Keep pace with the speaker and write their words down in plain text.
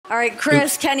All right,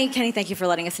 Chris, Kenny, thank you for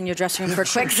letting us in your dressing room for a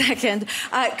quick second.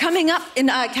 Coming up in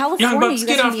California, you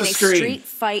guys are meeting a street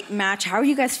fight match. How are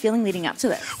you guys feeling leading up to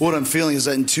this? What I'm feeling is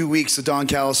that in 2 weeks, the Don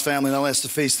Callis family not only has to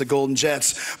face the Golden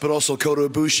Jets, but also Kota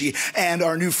Ibushi and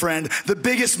our new friend, the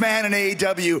biggest man in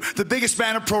AEW, the biggest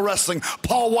man in pro wrestling.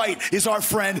 Paul White is our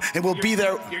friend, and we'll be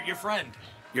there. Your friend.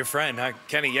 Your friend, huh?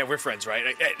 Kenny, yeah, we're friends, right?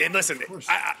 And listen,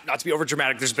 not to be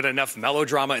overdramatic, there's been enough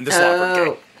melodrama in this locker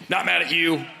room. Not mad at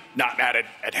you. Not mad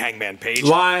at Hangman Page.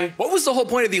 Why? What was the whole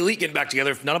point of the Elite getting back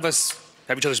together if none of us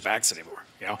have each other's backs anymore?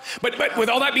 You know. But with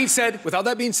all that being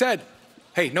said,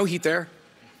 hey, no heat there.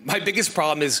 My biggest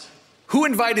problem is who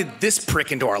invited this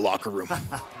prick into our locker room?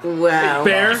 Wow.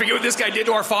 You forget what this guy did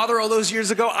to our father all those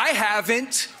years ago? I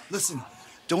haven't. Listen.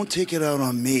 Don't take it out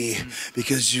on me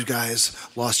because you guys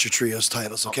lost your trios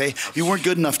titles, okay? You weren't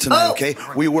good enough tonight, okay?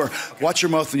 We were. Watch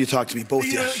your mouth when you talk to me, both of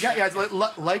you. Guys,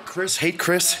 like Chris, hate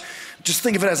Chris. Just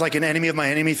think of it as like an enemy of my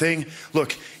enemy thing.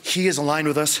 Look, he is aligned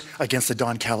with us against the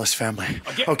Don Callis family.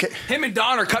 Okay? Him and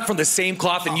Don are cut from the same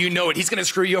cloth, and you know it. He's going to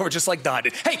screw you over just like Don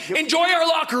did. Hey, enjoy our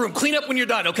locker room. Clean up when you're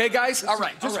done, okay, guys? All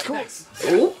right. Cool.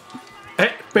 Ooh.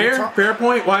 Hey, fair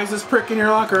point. Why is this prick in your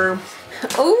locker room?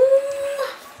 Ooh.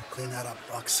 Clean that up,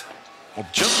 Bucks. Well,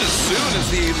 just as soon as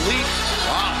the Elite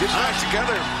get back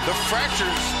together, the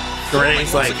fractures.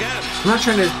 Greg's like, I'm not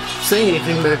trying to say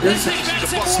anything, but it does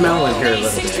smell in here a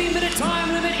little bit.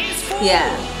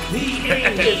 Yeah.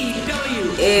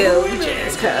 Ew,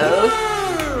 Jericho.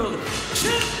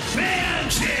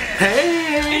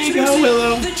 Hey, go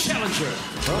Willow.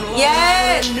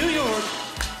 Yes.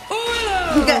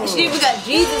 She even got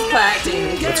Jesus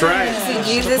clapping. That's right.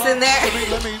 See Jesus in there?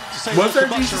 Was there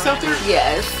Jesus out there?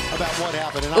 Yes.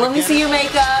 Let me see your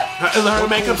makeup. Her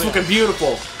makeup's looking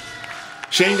beautiful.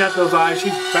 She ain't got those eyes.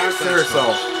 She's back to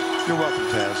herself. You're welcome,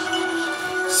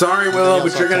 Taz. Sorry, Willow,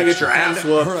 but you're going to get your ass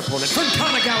whooped.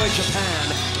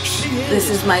 This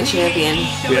is my champion.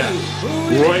 Yeah.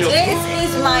 Royal. This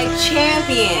is my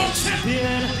champion.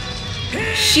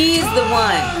 She's the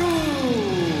one.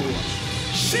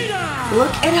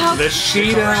 Look at how the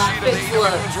SHIDA.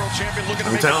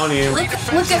 I'm telling you.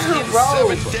 Look at her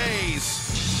robe.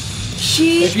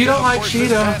 If you don't like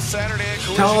SHIDA,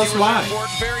 tell us why.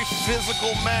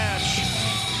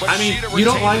 I mean, you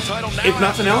don't like, if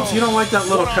nothing else, you don't like that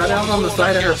little cutout on the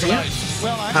side of her pants?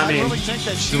 I mean,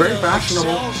 it's very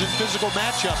fashionable.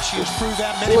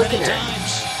 Look at her.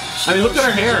 I mean, look at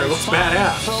her hair. It looks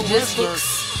badass. She just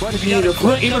looks beautiful.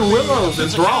 Look, even Willow's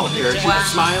enthralled here. She's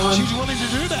smiling.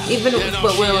 Even,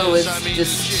 but Willow is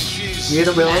just...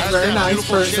 Willow's a very nice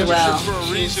person. Well.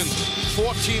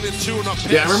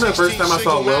 Yeah, I remember the first time I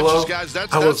saw Willow,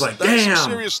 I was like, damn,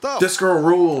 this girl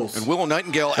rules. And Willow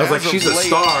Nightingale, I was like, she's a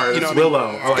star. It's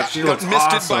Willow. I was like, she looks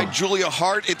awesome. By Julia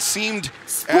Hart. It seemed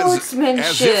as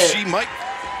if she might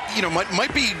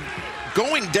be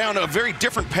going down a very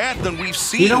different path than we've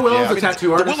seen. You know Willow's a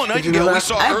tattoo artist? Willow Nightingale we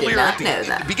saw earlier at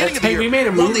the beginning of the year. We made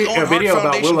a video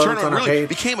about Willow on our page.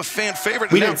 Became a fan favorite.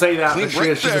 We didn't say that, but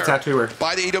she's a tattooer.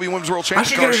 By the AEW Women's World I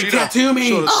Championship. should get her to tattoo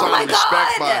me. Oh my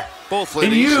God. Both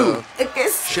ladies. And you.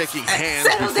 Shaking hands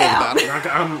before the battle.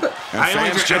 I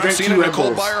only John drink Cena, 2 Red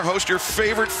Nicole Bulls. Byer host your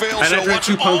favorite fail and show. I drink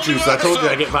 2 punch juice. I told you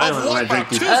I get violent when I drink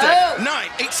these. Tuesday, 9,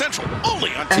 8 Central,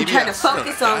 only on TBS. I'm trying to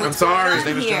focus on what's going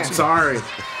on here. I'm sorry.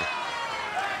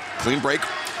 Clean break.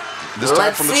 This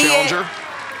time from the challenger.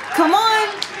 Come on.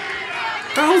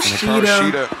 Oh,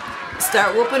 SHIDA.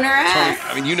 Start whooping her ass.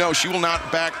 I mean, you know she will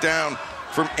not back down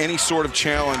from any sort of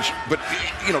challenge. But,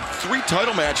 3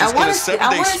 title matches in a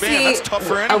 7-day span, that's tough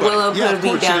for anybody. Willow put a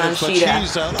beat down on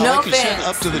SHIDA. No offense.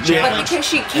 Up to the but because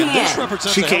she can.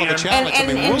 She can. And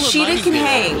SHIDA can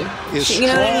hang. You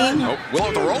know what I mean? Willow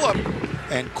with the roll-up.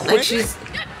 And quick.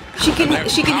 She can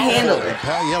handle it.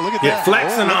 Yeah, look at that.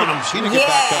 Flexing on him. She didn't get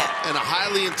back up. And a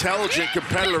highly intelligent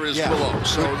competitor is Willow.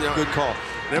 So good call.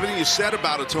 And everything you said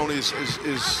about her, Tony,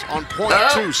 is on point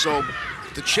too. So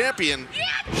the champion,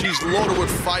 she's loaded with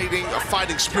a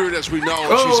fighting spirit, as we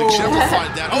know. And she's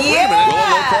exemplified that. Oh, wait a minute.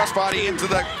 Willow low crossbody into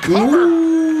the cover.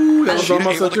 Ooh, that was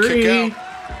almost a 3.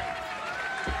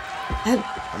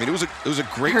 I mean, it was a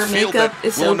great her field makeup that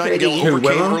is Willow so Nightingale pretty.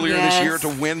 overcame earlier this year to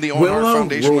win the Honor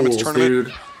Foundation Women's Tournament.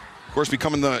 Dude. Of course,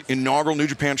 becoming the inaugural New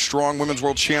Japan Strong Women's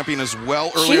World Champion as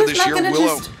well She's earlier this year. not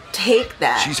Willow, just take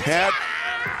that. she's had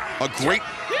a great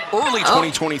early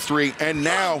 2023, and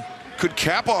now could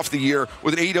cap off the year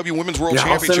with an AEW Women's World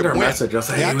Championship I'll send her a win. message. I'll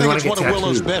say, Yeah, I think it's one of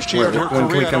Willow's best years of her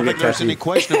career. I don't think there's any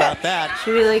question about that.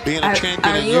 She'd be like, being a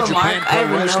champion are in you New a Japan mark? I Pro have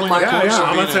no Wrestling. mark. Yeah,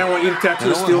 I'm not saying I want you to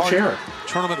tattoo a steel chair.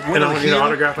 tournament And winner I'll get an here.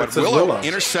 autograph that But says Willow Willow.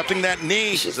 intercepting that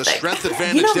knee. There's a strength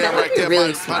advantage you know, there, that would right be there really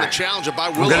by the smart. challenger by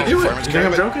I'm Willow. gonna do it. Fireman's You think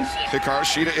I'm carry, joking? Hikaru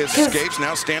Shida escapes,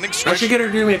 now standing I straight should get her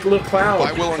to do me a little cloud.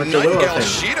 by Willow like the Willow Nightingale.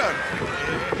 thing.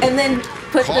 Shida And then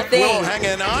put the caught Willow thing.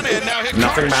 hanging on, and now Hikaru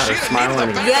Nothing matters. Shida Smile knee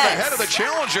to the anyway. back of the head of the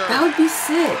challenger. That would be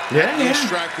sick. Yeah, Knee yeah.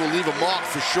 strike will leave a mark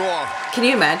for sure. Can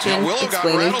you imagine Now, Willow got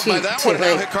explaining rattled by that to one.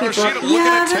 Now like Hikaru people? Shida looking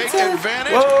Yeah, to take that's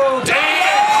advantage. Whoa,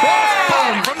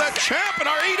 Crossbody from the champ in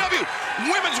our AEW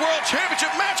Women's World Championship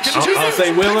match. I'll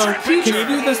say, Willow, can you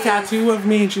do this tattoo of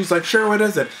me? And she's like, sure, what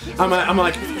is it? I'm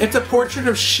like, it's a portrait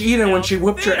of Shida when she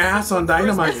whipped your ass on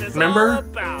Dynamite. Remember?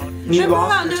 And you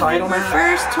lost your title match?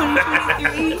 First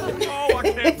 2023. I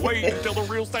can't wait until the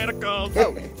real Santa comes.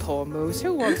 Oh, poor Moose.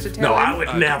 Who wants to tell No, him? I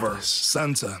would never.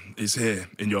 Santa is here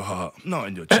in your heart, not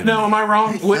in your chimney. No, am I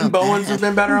wrong? Wouldn't Bowens have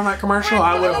been better on that commercial?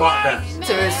 I would have bought that.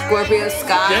 To Scorpio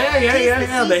Sky.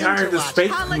 Yeah. They hired this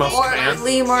fake muscle Or man.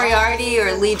 Lee Moriarty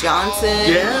or Lee Johnson.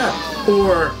 Yeah.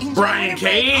 Or Brian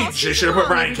Cage. They should have put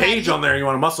Brian Cage on there. You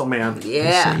want a muscle man.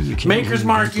 Yeah. Maker's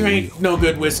Mark, you ain't no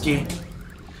good whiskey.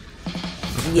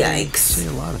 Yikes. Say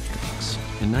a lot of things.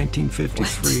 In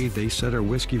 1953, they said our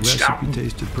whiskey recipe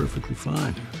tasted perfectly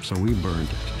fine, so we burned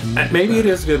it. And Maybe it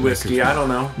is good whiskey. I don't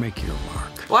know. Make your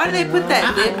mark. Why do they put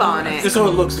that dip on it? Just so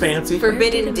it looks fancy.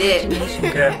 Forbidden dip.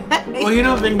 Yeah. Well, you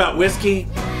know the thing about whiskey?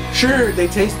 Sure, they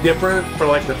taste different for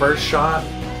like the first shot,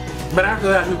 but after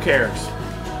that, who cares?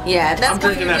 Yeah, that's I'm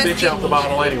drinking that bitch out the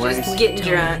bottle anyway. Just getting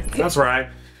drunk. That's right.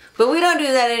 But we don't do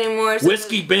that anymore. So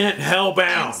Whiskey bent,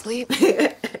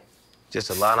 hellbound. Just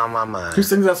a lot on my mind. Who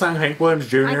sings that song? Hank Williams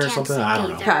Jr. or something? I don't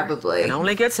know. Probably. It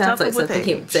only gets Sounds tougher like with something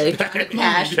he would say.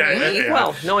 Ashley.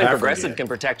 Well, knowing I Progressive forget. can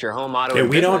protect your home auto. Yeah, and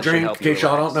we don't business should drink, in help you case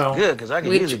y'all relax. don't know. Good, because I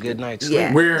can use a good night's sleep.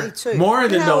 Yeah. We're more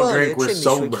than don't drink, we're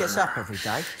sober. Kiss up every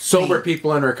day. Sober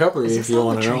people in recovery, if you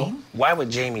want to know. Why would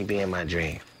Jamie be in my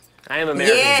dream? I am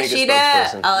America's Yeah, biggest Shida.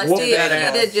 spokesperson. Oh, let's Whoop do that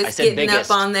ass. Shida I just said getting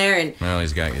biggest. up on there and. Well,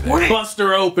 he's got you there. Bust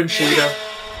her open, Shida.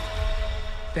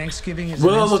 Thanksgiving is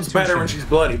Willow looks better when she's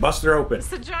bloody. Bust her open. It's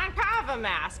the John Pava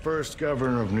mask. First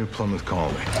governor of New Plymouth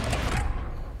Colony.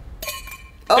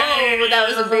 Oh, that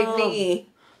was a big thingy.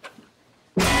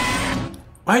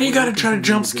 Why do you gotta try to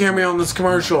jump scare me on this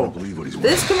commercial?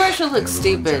 This commercial looks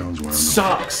stupid.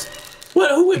 Sucks.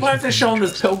 What? Who why is they showing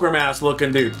this pilgrim ass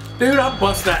looking dude? Dude, I'll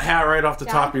bust that hat right off the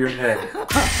top of your head.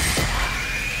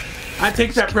 I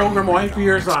take that pilgrim wife of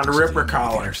yours on to rip her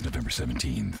collar. November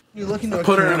 17th. You look into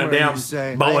Put her in a camera damn and you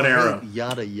say, bow and "I hate arrow."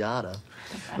 Yada yada.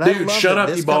 And Dude, I love shut that up,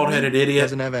 this you bald-headed company idiot.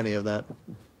 Doesn't have any of that.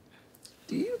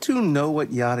 Do you two know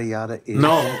what yada yada is?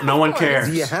 No one cares.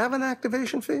 Do you have an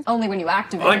activation fee? Only when you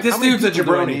activate. Like this How many dude's a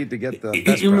people do I jabroni. need to get the You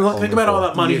best look, rep think on about all the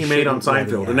that money You he made on shouldn't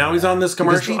Seinfeld, yada and now he's on this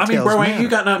commercial. I mean, details bro, ain't you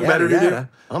got nothing better to do? Yada.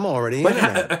 I'm already Like, in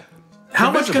that. how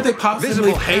much could they possibly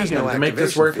Visible pay has him no to make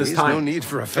this activation worth his fees, time? No need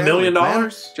for a $1 million? plan.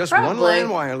 Just one Probably. line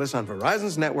wireless on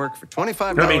Verizon's network for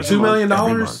 $25 I mean, $2 million?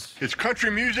 every month. It's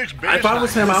country music's If I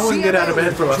was him, I wouldn't get out of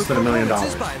bed for less than $1 million.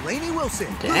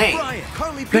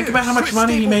 Dang. Think about how much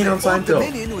money he made on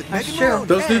Seinfeld. That's true.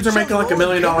 Those dudes are making like $1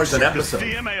 million an episode.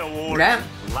 Yeah.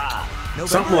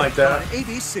 Something like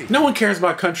that. No one cares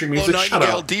about country music. Shut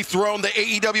Nightingale up. dethroned the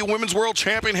AEW Women's World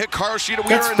Champion Hikaru Shida. We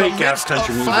That's are in the fake-ass midst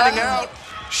country of music. finding out.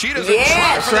 Shida's in Yeah,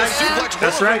 try for that that's right. suplex.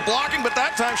 That's Willow right. blocking, but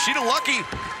that time Shida lucky.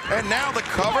 And now the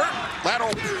cover.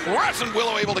 Lateral press and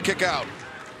Willow able to kick out.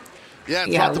 Yeah,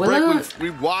 Yeah, throughout the Willow- break, we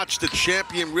watched the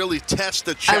champion really test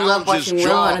the I challenges. love watching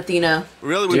Willow and Athena.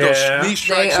 Really with Yeah. those knee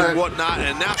strikes They are- and whatnot,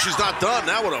 and now she's not done.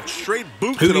 Now with a straight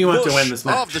boot Who to do the you want to bush win this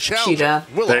match? of the challenger.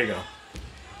 Shida. Willow. There you go.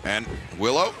 And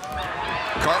Willow.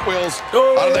 Cartwheels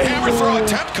Oh. out of the hammer throw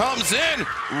attempt comes in.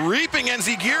 Reaping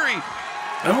Enziguri.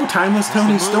 Oh, timeless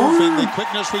Tony Storm. The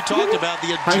quickness we talked about, the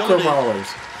Micro agility. brawlers.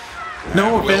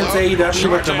 No offense, AEW,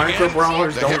 but the micro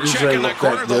brawlers The don't hip check usually in look that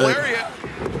corner, that the good. lariat.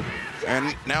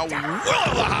 And now Willow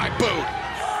the high boot.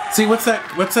 See, what's that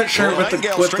shirt with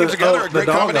Nightingale strings together a the great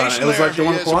dog on it? combination It was like the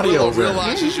one Yes, Claudio Willow was wearing.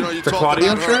 realizes, you know, you The talked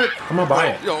Claudio about her, shirt? I'm gonna buy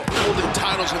it. You know, holding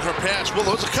titles in her past.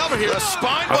 Willow, it's a cover here. The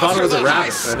spine I thought it was a buster, rabbit.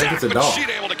 nice I think it's a stack, dog. But she'd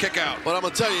able to kick out. But I'm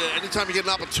gonna tell you, anytime you get an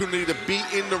opportunity to be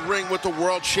in the ring with the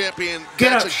world champion,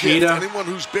 Get that's up, a gift. Shida. Anyone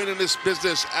who's been in this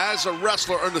business as a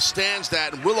wrestler understands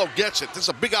that, and Willow gets it. This is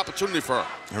a big opportunity for her.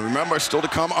 And remember, still to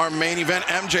come, our main event,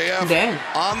 MJF Dang.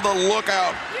 on the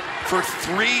lookout for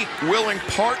 3 willing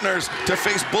partners to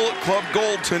face Bullet Club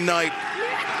Gold tonight.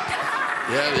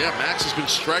 Yeah, Max has been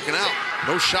striking out.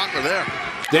 No shocker there.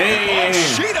 Dang.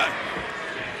 Shida,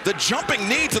 the jumping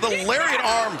knee to the lariat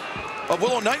arm of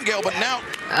Willow Nightingale, but now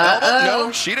elbow, no,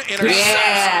 Shida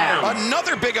intercepts.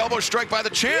 Another big elbow strike by the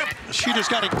champ. Shida's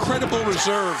got incredible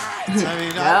reserve. I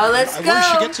mean, let's go. Where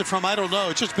she gets it from, I don't know.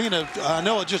 It's just being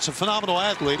just a phenomenal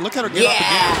athlete. Look at her get up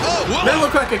again. Oh, that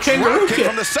looked like a kangaroo kick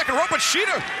from the second rope, but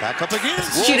Shida back up again.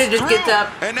 Shida just gets up.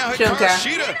 And now She don't care.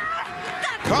 Shida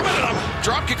coming on a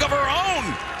drop kick of her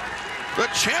own. The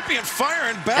champion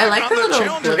firing back I like on her the little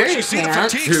challenger, but you see the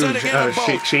pants. fatigue setting in on both.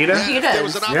 Shida? She There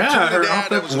was does. an Yeah, opportunity her to add.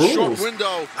 There outfit was a short rules.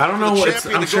 window. I don't know for the what it's,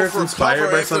 champion I'm to sure go it's for a inspired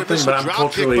cover by after the something, missile but I'm drop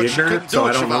culturally kick, but she ignorant, couldn't so do I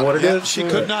it, don't know what it Siobhan. is. She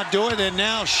could not do it, and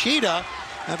now Shida,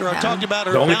 after I talked about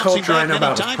her The only bouncing culture I back know many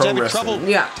about is times, pro having wrestling.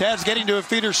 trouble. Tad's getting to her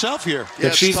feet herself here.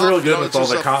 But she's tough, real you good know, with all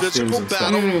it's the just a costumes physical and stuff.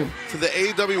 battle for the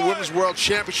AEW Women's World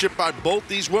Championship by both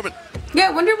these women. Yeah,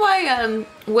 I wonder why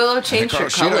Willow changed her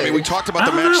color. I mean, we talked about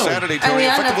the match Saturday, Tony. I mean,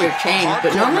 I know Effectively, they're changed,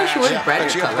 but hardcore normally she would match. have brighter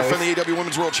She has to colors. defend the AEW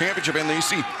Women's World Championship, and you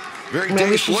see very Maybe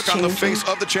dazed she's look on the changing. face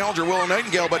of the challenger, Willow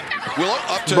Nightingale, but Willow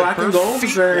up to Black her and gold feet,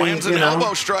 is very, lands an you know,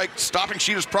 elbow strike, stopping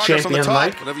Shida's progress on the champion top.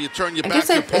 like. Whenever you turn your I back, guess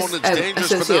the I opponent's dangerous,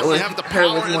 but associate now we with have the her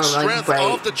power with and more like strength bright,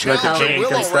 of the like challenger pink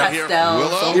Willow and right here. pastel.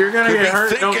 Willow You're gonna could get be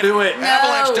hurt. Don't thinking do it. No.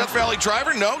 Avalanche Death Valley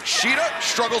driver. No, Shida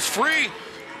struggles free,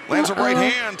 lands a right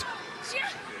hand.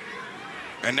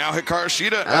 And now Hikaru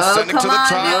Shida ascending to the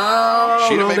top. No.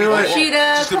 Shida Don't maybe do it.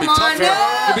 Shida, come on, no.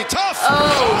 It'll be tough.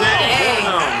 Oh, dang.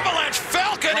 Avalanche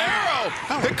Falcon Arrow.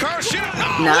 Hikaru Shida.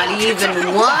 No. Not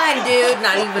even one, dude.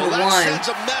 Not even That one. sends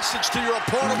a message to your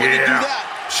opponent when you do Yeah.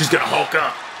 that. She's gonna hulk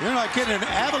up. You're not getting an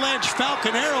avalanche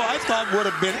Falcon Arrow. I thought would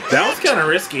have been. That was kind of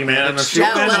risky, man. If she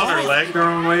That bent was- on her leg the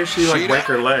wrong way, she like Shida. break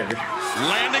her leg.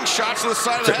 Landing shots to the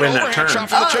side of To the win head. that Overhand turn. shot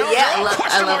from the Oh, challenger. yeah. I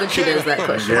Question love mark when she kick. does that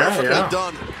question. Yeah, Perfectly yeah.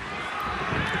 done.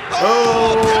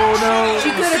 Oh no!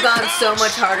 She could have gone so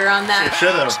much harder on that.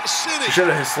 Should have. She should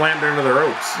have slammed her into the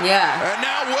ropes. Yeah. And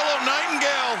now Willow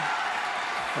Nightingale.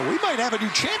 Well, we might have a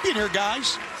new champion here,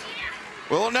 guys.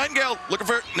 Willow Nightingale looking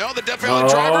for the Death Valley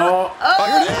driver. Oh,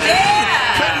 Oh,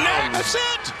 yeah. Connects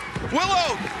it.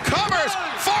 Willow covers.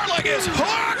 Far leg is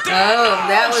hooked. Oh,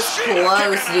 that was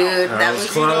close, dude. That was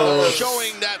close.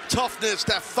 Showing that toughness,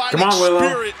 that fighting come on, Willow.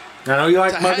 spirit. I know you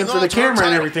like to mugging hang for the on to her camera and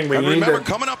title. everything, but And you need remember,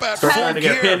 to coming up at start Full trying to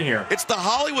get a Gear, pin here. it's the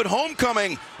Hollywood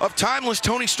homecoming of timeless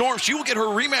Tony Storm. She will get her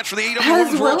rematch for the AEW Has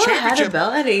Women's World Willow had a Championship.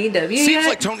 belt at AEW Seems yet?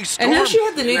 like Tony I Storm. know she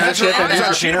had the new has her Japan eyes on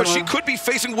belt. Shida, but she could be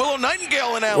facing Willow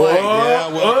Nightingale in LA. Yeah,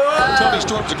 well, Tony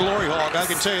Storm's a glory hog. I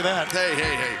can tell you that.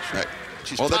 Hey. Right.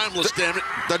 She's Well, timeless, damn it.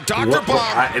 The Dr.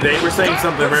 Bomb. They were saying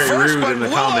something very First, rude but in the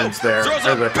Willow comments there, throws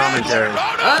or a the big commentary.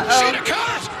 left. Oh, no. Shida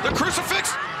counters. The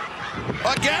crucifix.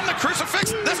 Again, the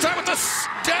crucifix. This time with the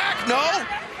stack. No.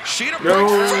 Shida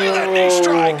breaks free of that knee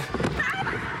strike.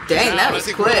 Dang, that was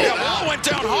quick. Yeah, Willow went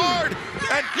down hard.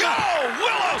 And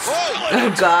Willow still in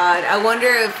Oh, it. God. I wonder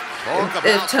if Talk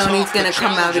about Tony's tough. going to The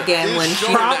come out challenger again is when she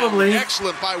showing that. Probably.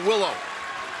 Excellent by Willow.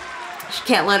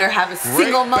 can't let her have a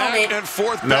single Right back moment. and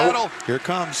forth battle. Here it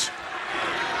comes.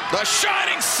 The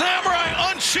Shining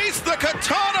Samurai unsheaths the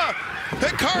katana.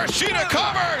 Hikaru Shida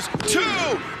covers. 2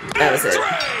 That was and it.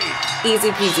 3. Easy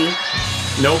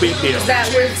peasy. No big deal. That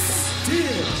was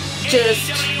just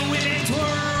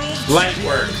Light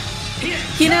work.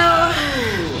 You know,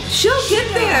 she'll get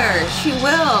there. She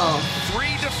will. 3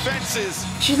 defenses.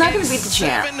 She's not going to beat the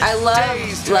champ. I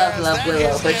love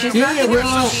Willow, but she's not going to beat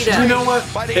Shida. You know what?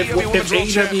 If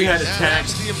AEW had a tag,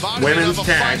 women's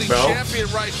tag belt,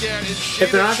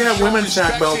 if they're not going to have women's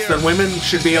tag belts, then women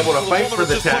should be able to fight for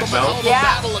the tag belt.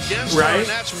 Yeah. Right?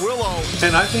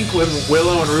 And I think when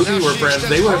Willow and Ruby were friends,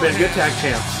 they would have been good tag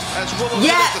champs.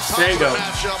 Yes. There you go.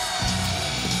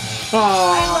 I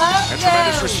love And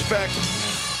tremendous them. respect.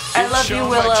 I love you, shown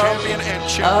Willow. by champion and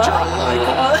challenger alike.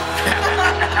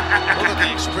 Look at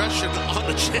the expression on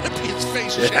the champion's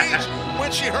face change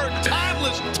when she heard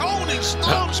timeless Tony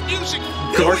Storm's music.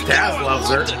 Of course, Taz loves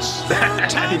her.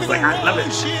 He's like, I love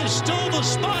it. She is still the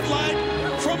spotlight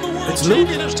from the world It's Luke.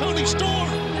 champion as Tony Storm.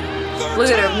 Look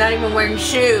at her, not even wearing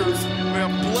shoes. We're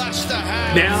blessed to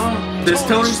have. Now, this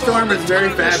Tony Storm is very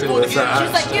fabulous. She's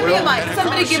like, give me a mic.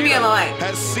 Somebody give me a mic.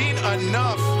 Has seen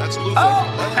enough. That's Luther. Oh.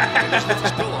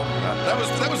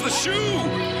 That was the shoe.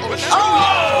 But now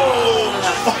Oh!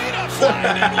 Shida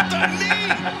flying in with the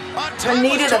knee on top The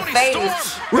knee to of the Tony face.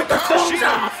 Storm. Rip the clothes Shida,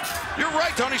 off. You're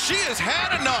right, Tony. She has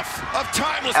had enough of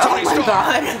timeless Oh Tony my Storm.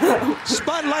 God.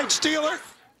 Spotlight stealer.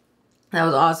 That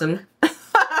was awesome.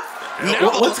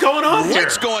 Now What's going on here?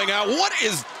 What's going on? What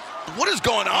is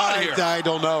going on here? I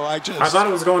don't know. I thought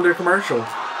it was going to a commercial.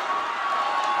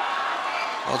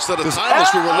 Well, instead of timeless,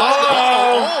 we were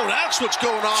oh, that's what's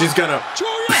going on. She's gonna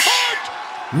Julia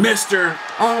Hart. Mr.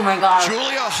 Oh my God.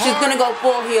 Julia She's Hart. going to go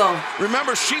full heel.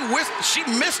 Remember, she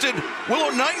misted Willow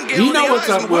Nightingale. You in know the what's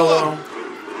eyes, up, and Willow.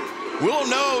 Willow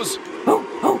knows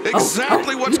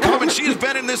exactly what's coming. She has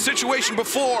been in this situation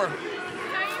before.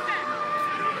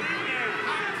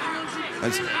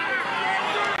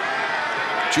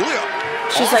 Julia.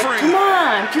 She's like, come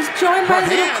on, just join my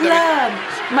little club.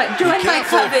 Join my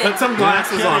coven. Put some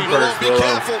glasses on first,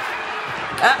 Willow.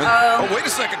 Uh-oh. Oh, wait a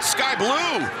second. Sky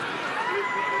Blue.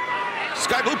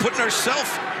 Sky Blue putting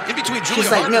herself in between Julia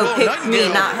Hart like, no, and pick Willow me,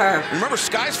 Nightingale. not her. Remember,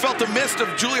 Sky's felt the mist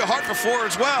of Julia Hart before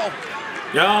as well.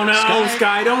 No,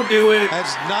 Sky, don't do it.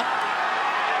 Has not.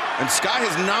 And Sky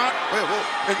has not. Wait,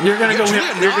 you're going to go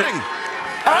Julia hit. nodding.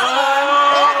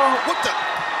 Oh! What the?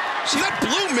 See that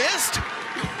blue mist?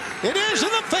 It is in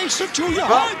the face of Julia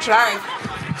Hart. Sorry.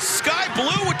 Sky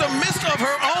Blue with the mist of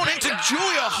her own into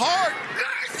Julia Hart.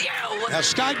 Now,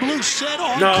 Sky Blue said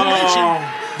on collision,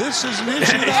 this is an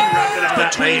issue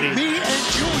between me and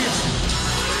Julia.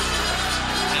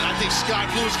 And I think Sky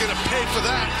Blue is going to pay for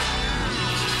that.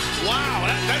 Wow,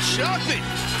 that shocked me.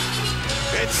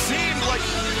 It seemed like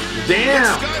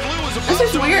damn. Sky Blue was This about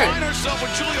is to weird. align herself with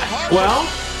Julia Hart. Well,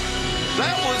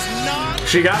 that was not.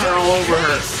 She got her all over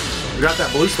her. You got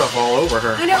that blue stuff all over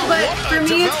her. I know, but for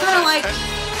me, it's kind of like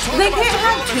they can't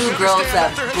have two girls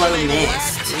that blow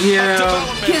mist. Yeah.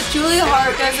 Because Julia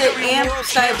Hart does it and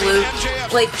Sky Blue.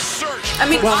 Like, I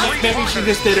mean, well, maybe she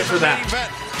just did it for that.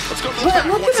 But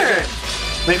look at her.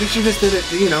 Maybe she just did it,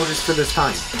 just for this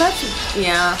time.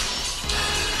 Yeah.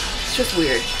 It's just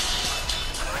weird.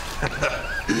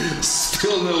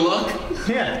 Still no luck?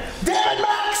 Yeah. Damn it,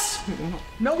 Max!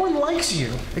 No one likes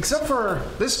you, except for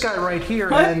this guy right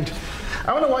here, and I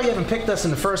don't know why you haven't picked us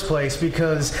in the first place,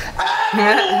 because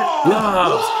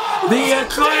loves the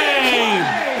acclaim!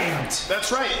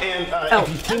 That's right, and if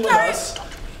you team with us,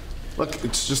 look,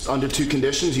 it's just under 2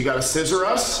 conditions. You gotta scissor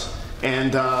us,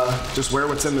 and just wear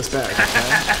what's in this bag,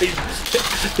 okay?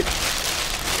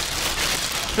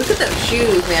 Look at those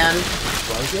shoes, man.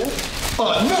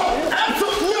 no!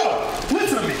 Absolutely no!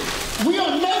 Listen to me. We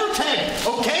are never tagging,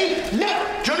 okay?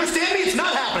 Never. Do you understand me? It's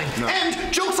not happening. No.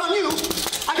 And joke's on you.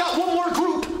 I got one more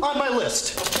group on my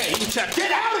list. Okay, you check.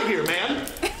 Get out of here, man.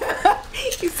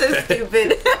 He's so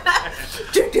stupid.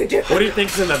 What do you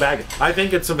think's in the bag? I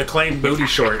think it's some acclaimed booty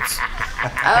shorts.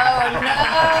 Oh no!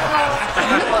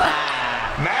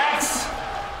 Max,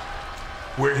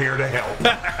 we're here to help.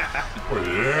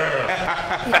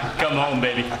 Come on,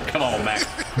 baby. Come on, Max.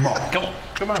 Come on. Come on.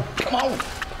 Come on. Come on.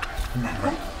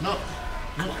 No.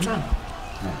 Come on.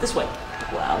 This way.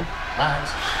 Wow.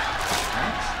 Max.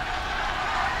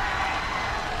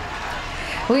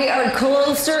 We are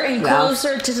closer and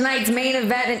closer to tonight's main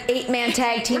event, an 8-man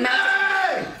tag team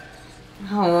match.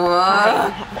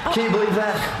 Can you believe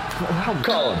that?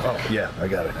 Call him. Oh, yeah, I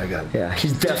got it. Yeah,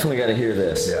 he's definitely got to hear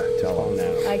this. Yeah, tell him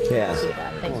now. I can't see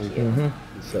that. Thank you.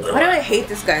 Why do I hate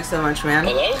this guy so much, man?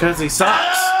 Because he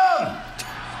sucks.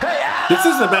 This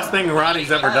is the best thing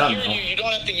Roddy's ever done. You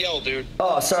don't have to yell, dude.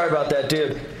 Oh, sorry about that,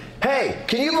 dude. Hey,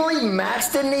 can you believe Max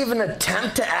didn't even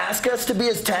attempt to ask us to be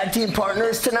his tag team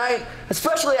partners tonight?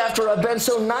 Especially after I've been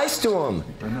so nice to him.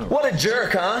 What a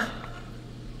jerk, huh?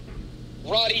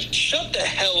 Roddy, shut the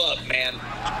hell up, man.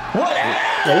 What?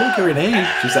 Don't look at her name.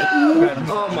 She's like,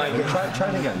 oh my God. Try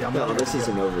it again. No, this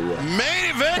isn't over yet. Main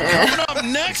event coming up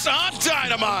next on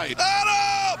Dynamite.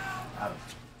 Adam!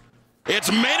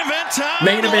 It's main event time.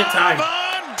 Main event time.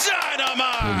 On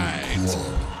Dynamite.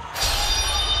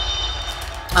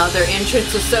 Oh, their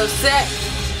entrance was so sick.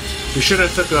 you should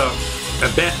have took a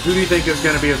bet. Who do you think is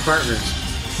going to be his partners?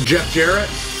 Jeff Jarrett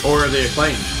or the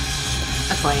Acclaimed?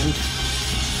 Acclaimed.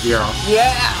 Yeah.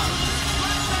 Yeah.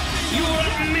 Your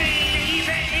main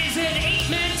event is an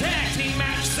 8-man tag team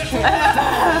match set for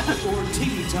or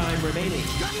TV time remaining.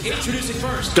 Introducing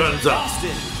first, Guns up.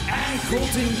 Austin and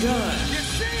Colton Gunn.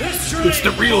 It's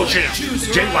the real champ,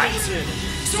 Jay White.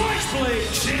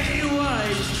 Switchblade, Jay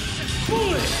White.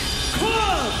 Bullet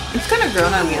Club. It's kind of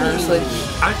grown on me, honestly.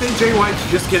 I think Jay White's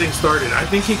just getting started. I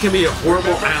think he can be a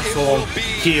horrible asshole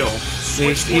heel.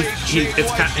 He's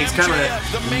kind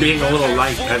of being a little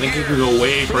light. I think he can go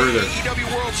way further.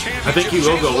 I think he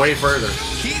will go way further.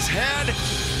 He's had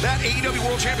that AEW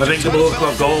World Championship. I think the Bullet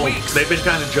Club Gold, they've been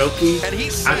kind of jokey. I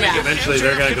think eventually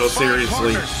they're going to go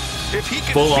seriously.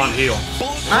 Full on heel.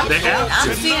 They have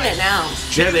to. I'm seeing it now.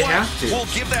 Yeah, they have to.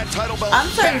 We'll give that title belt. I'm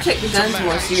starting to take the Guns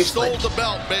more seriously. Stole the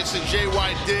belt, basically, Jay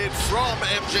White did from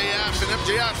MJF. And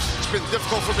MJF, it's been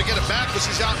difficult for him to get it back because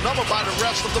he's outnumbered by the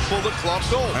rest of the Bullet Club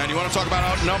Gold. And you want to talk about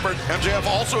outnumbered? MJF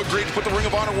also agreed to put the Ring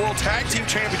of Honor World Tag Team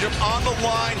Championship on the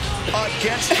line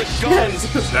against the Guns.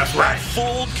 That's right.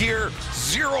 Full Gear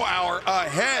 0 hour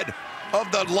ahead of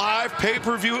the live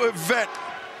pay-per-view event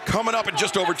coming up in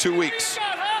just over 2 weeks.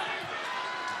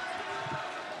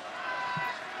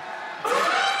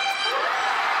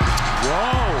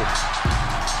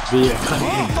 The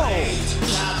Acclaimed.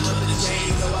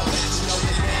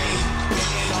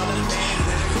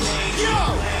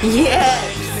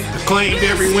 Yes. Acclaimed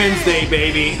every Wednesday,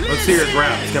 baby. Let's hear his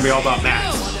rap. It's gonna be all about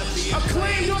Max.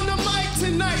 Acclaimed on the mic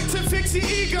tonight to fix your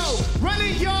ego.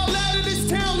 Running y'all out of this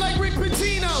town like Rick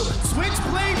Pitino.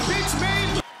 Switchblade, bitch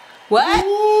made. What?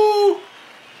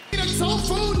 Soul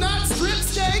food, not strip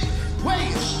steak.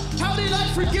 Wait, how did I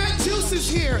forget Juice is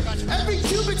here? Every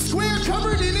cubic square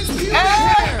covered in his pubic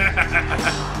hair.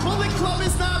 Bullet Club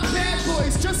is not bad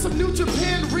boys, just some New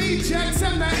Japan rejects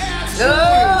and the ass.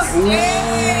 Oh,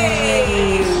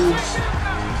 yay!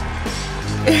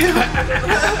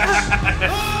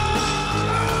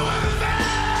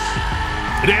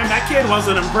 Damn, that kid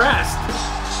wasn't impressed.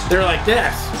 They're like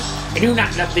this. I do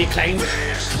not love the Acclaimed.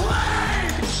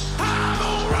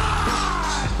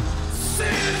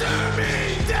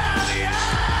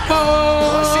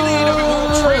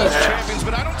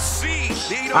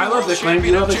 I love the Acclaimed.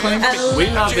 You love the Acclaimed? We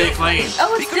love the Acclaimed.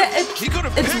 Oh,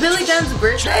 it's Billy Gunn's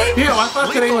birthday? Yeah, I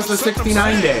thought today was the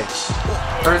 69 day.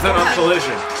 Or is that on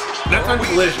Collision? That's on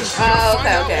Collision. Oh,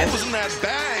 okay. What was in that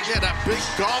bag? Yeah, that big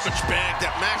garbage bag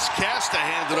that Max Caster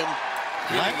handed him.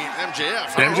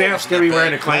 MJF. MJF's gonna be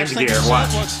wearing Acclaimed gear.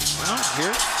 Watch. Well,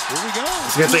 here we go.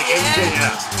 It's gonna say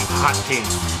MJF. Hot King.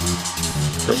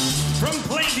 From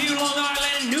Plainview, Long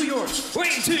Island, New York,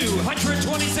 weighing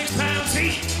 226 pounds,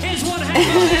 he is one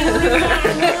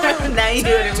half. Now you do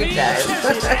it every time.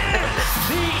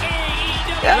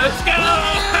 Let's go!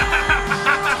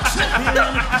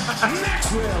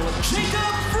 Maxwell,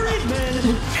 Jacob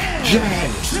Friedman,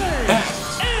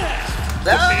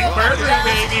 Oh,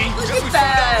 baby. Look at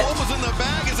that. What was in the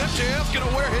bag? Is MJF gonna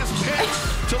wear his pants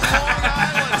to Long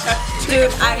Island?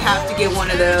 Dude, I have to get one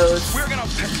of those.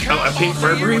 Oh, a pink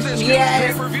Burberry?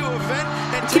 Yes.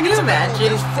 Can you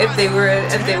imagine if they were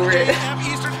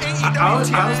I was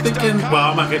thinking,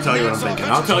 well, I'm not gonna tell you what I'm thinking.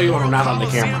 I'll tell you when I'm not on the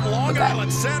camera. Okay.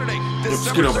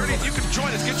 Scoot over. You can join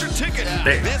us. Get your ticket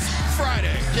this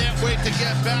Friday. Can't wait to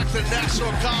get back to Nassau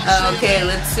Coliseum. Okay,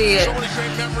 let's see it. So many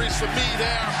great memories for me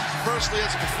there. Firstly, as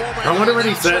a performer. I wonder what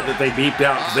he said that they beeped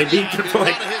out. They beeped it for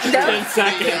like 10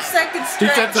 seconds. He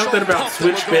said something about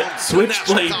switchblade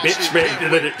bitch made, and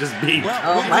then it just beeped.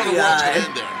 Oh my god.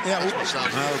 Yeah,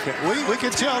 okay. We can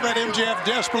tell that MJF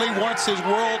desperately wants his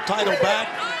world title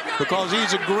back because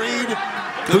he's agreed.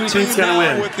 Who do you think's gonna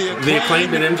win? The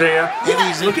Acclaimed and MJF?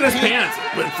 Yeah. Look at his pants.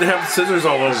 They have scissors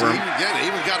all over him. Yeah, they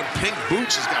even got him pink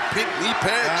boots. He's got pink knee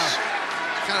pads.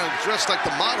 Kind of dressed like the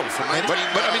model from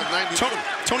 1992.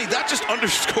 Tony, that just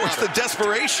underscores the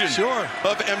desperation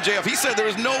of MJF. He said there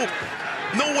was no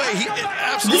way,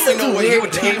 absolutely no way he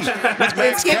would team with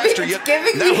Max Caster. It's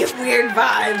giving me weird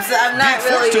vibes. I'm not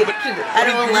really. I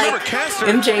don't like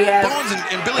MJF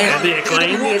and Billy Gunn. The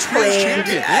Acclaimed.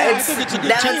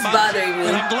 That's bothering me.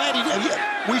 And I'm glad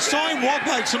we saw him walk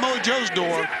by Samoa Joe's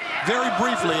door very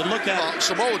briefly and look at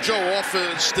Samoa Joe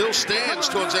often still stands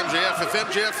towards MJF. If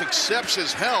MJF accepts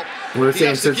his help, We're he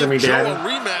has to saying give Joe Daddy. a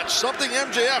rematch. Something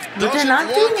MJF But they're doesn't not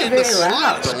want doing it in the very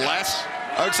loud. slightest.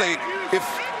 I would say if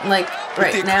like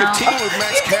right now. If teaming with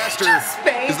Max Caster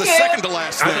is the second to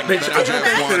last thing They should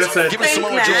have said, give us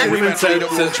Samoa Joe a rematch for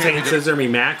AEW Chain Scissor Me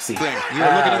Maxie. You're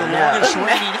looking at the longest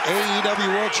reigning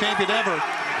AEW World Champion ever.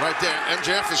 Right there,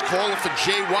 MJF is calling for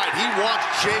Jay White. He wants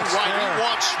Jay White. He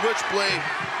wants Switchblade.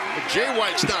 But Jay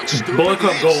White's not stupid. Bullet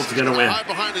Club Gold's gonna win. Hide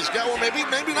behind his guy. Well, maybe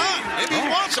not. Maybe he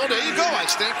wants. Oh, there you go. I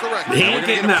stand corrected. He ain't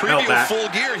getting that belt back. Full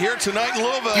gear here tonight in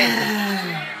Louisville.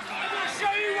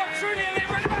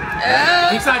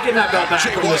 He's not getting that belt back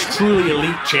from this truly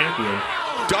elite champion.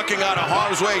 Ducking out of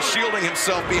harm's way, shielding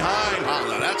himself behind. Wow,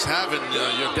 now that's having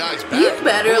your guy's back. You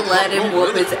better let him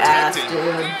whoop his ass,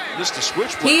 dude. Just to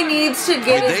switch. He needs to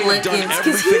get his lickings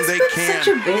because he's been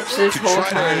such a bitch this whole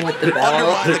time with the belt.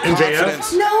 Undermine the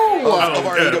confidence of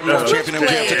our AEW World Champion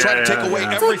MJF to try to take away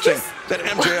everything that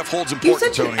MJF holds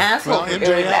important, Tony. Well,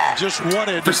 MJF just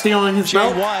wanted for stealing his Jay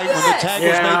belt. White when the tag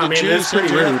was made to Juice.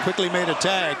 MJF quickly made a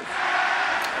tag.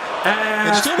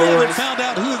 And still haven't found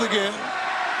out who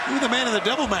the man in the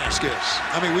devil mask is.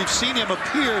 I mean, we've seen him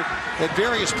appear at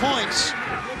various points,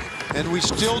 and we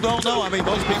still don't know. I mean,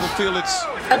 most people feel it's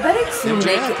I bet it's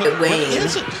Nick Wayne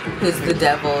who's the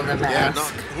devil in the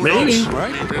mask. Maybe.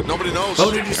 Right? Nobody knows. Oh,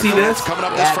 did you see this? Coming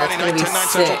up this Friday night, 10/9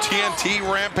 Central, TNT,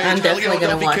 Rampage, I'm definitely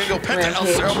going to watch Penta El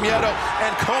Cerro Miedo,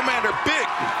 and Commander. Big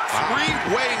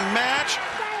three-way match,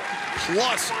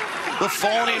 plus the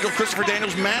Fallen Angel, Christopher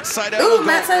Daniels, Matt Sydal. Ooh,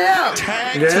 Matt Sydal.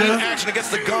 Tag team action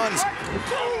against the Guns.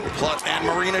 Plus, and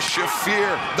Marina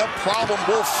Shafir. The Problem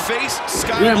will face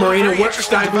Sky. Yeah, Marina, what's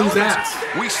Sky Blue's ass?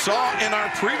 We saw in our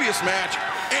previous match.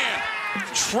 And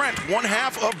Trent, one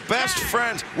half of Best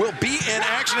Friends, will be in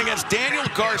action against Daniel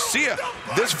Garcia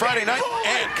this Friday night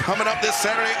and coming up this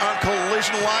Saturday on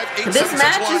Collision Live. This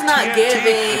match is not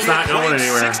giving. It's not going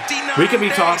anywhere. We can be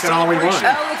talking all we want.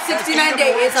 Oh, it's 69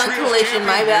 days on Collision.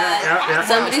 My bad. Yep.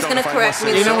 Somebody's gonna correct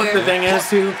me. You know what the thing is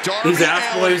too? These ass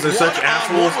boys are such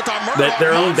assholes that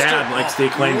their own dad likes the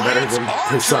Acclaim better than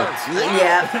his son.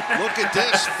 Yeah. Look at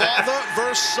this, father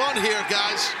versus son here,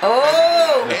 guys.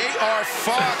 Oh. A.R.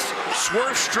 Fox,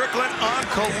 Swerve Strickland on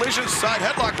Collision side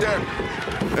headlock there.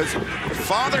 As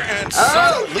father and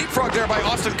son leapfrog there by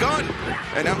Austin Gunn.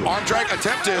 And an arm drag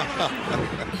attempted.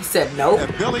 He said nope.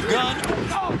 And Billy Gunn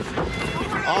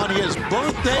on his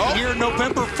birthday here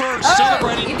November 1st,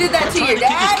 celebrating. You did that to your Kick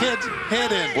dad? his kid's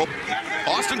head in. Well,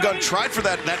 Austin Gunn tried for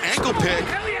that ankle pick.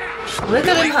 Look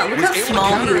at him, look how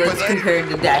small he is compared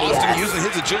to Daddy Austin ass. using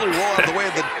his agility roll out of the way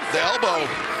of the elbow.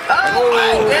 Oh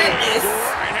my goodness.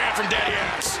 Right hand from Daddy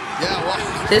ass. Yeah, well.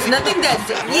 There's nothing that.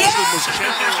 Austin was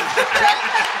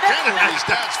channeling his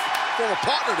dad's former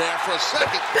partner there for a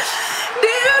second.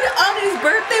 Dude, on his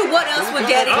birthday, what else would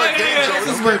Daddy do? It's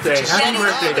his birthday. Happy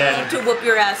birthday, Daddy. To whoop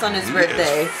your ass on his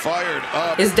birthday. Fired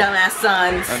up. His dumbass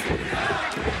sons.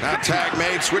 Now tag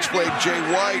made, Switchblade Jay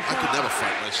White. I could never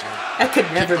fight my son. I could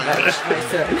never fight my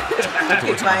son.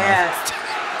 Kick my ass.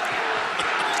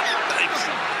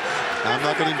 I'm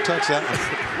not going to even touch that one.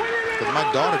 Because my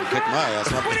daughter can kick my ass.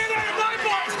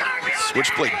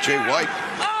 Switchblade Jay White.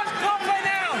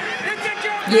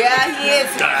 Yeah, he is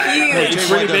huge. He's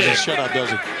pretty big. Shut up, does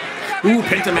he? Ooh,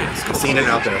 Pentamask. I've seen it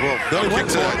out there. Billy Kick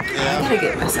to I gotta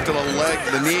get myself. the leg,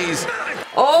 the knees.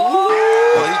 Oh!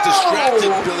 Well, he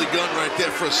distracted Billy Gunn right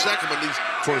there for a second, but he's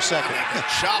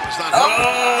chop is not.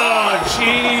 Oh,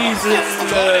 Jesus!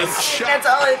 That's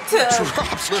all it took.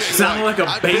 Sounded like a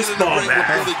baseball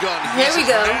bat. Here we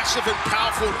go. Massive and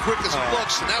powerful and quick as it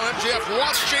looks. Now MJF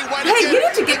wants Jay White Hey, again. you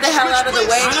need to get the hell out of the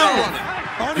way.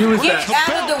 Who is Get that?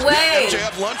 out of the way.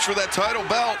 MJF lunch for that title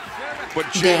belt. But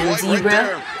Jay Damn White right zebra.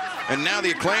 there. And now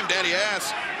the Acclaimed Daddy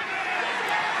Ass.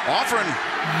 Offering.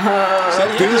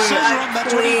 Please.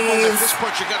 At this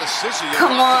point, you got a scissor.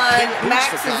 Come on. Max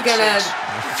is gonna.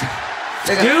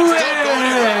 Do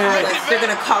it! They're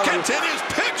gonna call him. Continues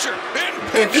picture.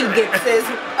 If he gets his.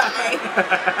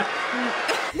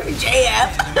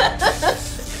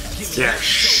 JF. Yeah,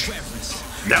 shh.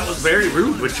 That was very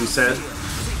rude what you said.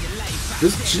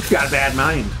 She's got a bad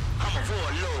mind.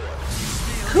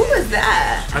 Who was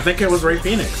that? I think it was Ray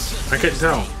Phoenix. I couldn't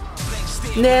tell.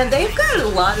 Man, they've got a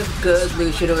lot of good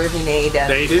luchadors in AEW.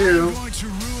 They do.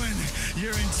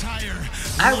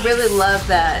 I really love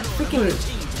that. Freaking.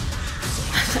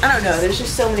 I don't know. There's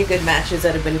just so many good matches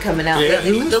that have been coming out. Yeah,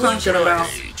 lately. who's talking about?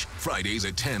 Fridays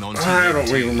at 10 on TV. I don't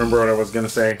even remember what I was gonna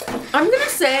say. I'm gonna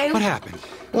say. What happened?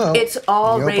 Well, it's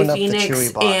all you Ray open up the Phoenix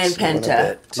Chewy box and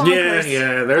Penta.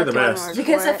 Yeah, they're the best.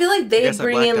 Because I feel like they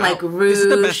bring in like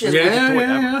Rouge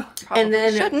and, and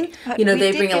then you know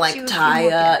they bring in like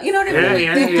Taya. You know what I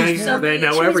mean? Yeah. They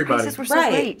know everybody.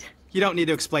 Right. You don't need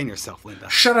to explain yourself, Linda.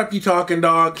 Shut up, you talking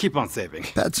dog. Keep on saving.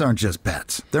 Pets aren't just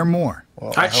pets. They're more.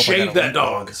 Well, I'd shave that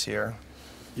dog this year.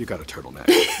 You got a turtleneck.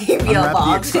 Unwrap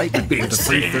the excitement Be with a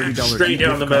free $30 straight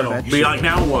down the middle. Be like,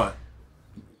 now what?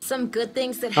 Some good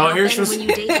things that Oh, happen here's this when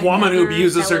you date woman who another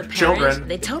abuses her fellow parent, children.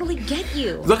 They totally get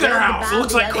you. Look at her Grab the house. It bow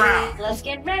looks like together. crap. Let's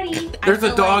get ready. There's I a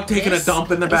feel dog like taking a this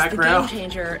dump in the is the background. game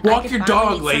changer. Walk I your could dog,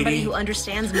 finally meet somebody lady. who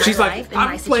understands my She's like, life and my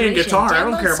I'm playing situation. guitar. I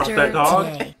don't care about that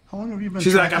dog. Today.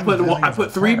 She's like, I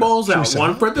put 3 bowls out,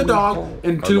 1 for the dog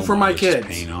and 2 for my kids.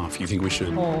 Paying off. You think we should?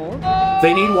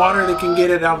 They need water. They can get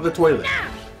it out of the toilet.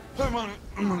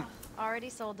 Already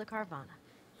sold to Carvana.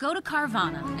 Go to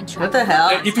Carvana and try. What the hell?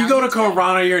 If you go to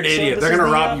Carvana, you're an idiot. They're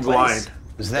gonna rob you blind.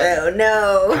 Is that Oh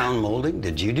no. crown molding?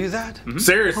 Did you do that?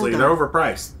 Seriously, they're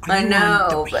overpriced. I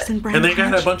know. But, And they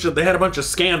had a bunch of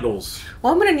scandals.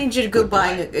 well, I'm gonna need you to go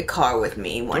buy a car with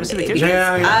me one day. Because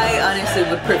Yeah. I honestly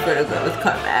would prefer to go with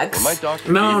CarMax. My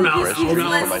doctor No.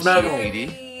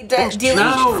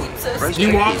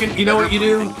 You walk in. You know what you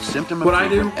do? What I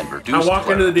do? I walk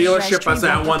into the dealership. I say,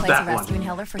 I want that one.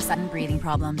 Inhaler for sudden breathing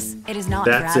problems. It is not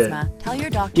That's for it. asthma. Tell your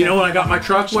doctor. You know when I got my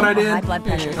truck, what I did? I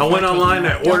went online,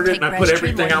 I ordered it, and I put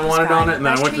everything I wanted on it, and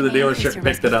then I went to the delership and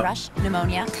picked it up.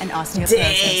 Pneumonia and osteoporosis.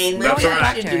 Dang, That's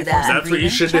right. That's what you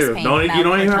should do. You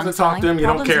don't even have to talk to them. You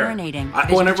don't care.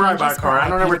 Whenever I buy a car, I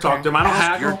don't ever talk to them. I don't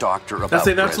haggle. I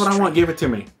say, that's what I want. Give it to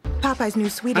me. Popeye's new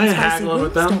sweet I and ain't spicy haggling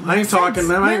with wings them. don't I ain't make talking to sense.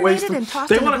 them. I ain't Marinated wasting. and tossed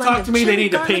They in a want to blend talk of to me. They chili, need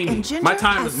to garlic, pay and me. ginger My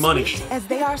time as is money. sweet as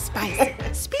they are spicy.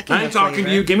 Speaking I ain't of talking to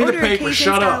flavor, you. Give me the order a paper.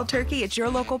 Shut Cajun-style up. turkey at your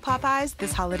local Popeyes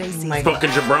this holiday season. Fucking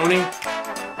jabroni.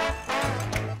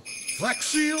 Flex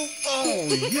Seal? Oh,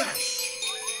 yes.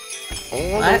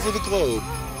 all over the globe,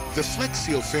 the Flex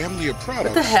Seal family of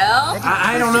products. What the hell?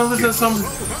 I don't know. This is some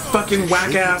fucking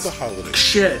whack ass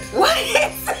shit. What is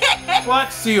it?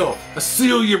 Flex Seal.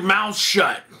 Seal your mouth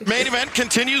shut. Main event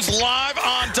continues live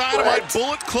on Dynamite.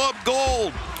 Bullet Club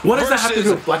Gold. What does that have to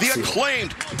do with Flex Seal? The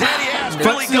acclaimed Daddy Ass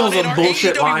Flex Seal's a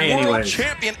bullshit lie anyway.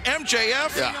 Champion MJF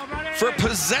for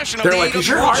possession of They're the like, is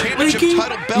your World heart Championship leaking?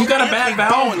 title belt. You got a bad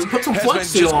valve? Put some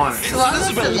Flex Seal on it. This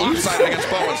has been lopsided against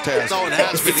Bowens, Taz. No, it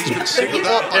has been. He's been singled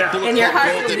out by Bullet And your Club heart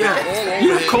Gold. will They've been be all over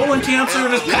You have him. colon cancer,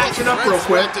 just patch it up real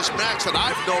quick. This Max that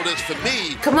I've noticed for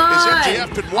me Come is on.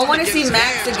 MJF been I want to see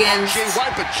Max against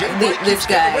this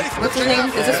guy. What's his name?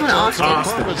 Is this one Austin?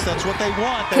 That's what they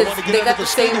want. Because they got the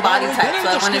same body type, so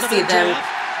I want to see them.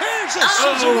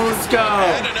 Oh, let's go.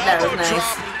 That was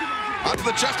nice. Onto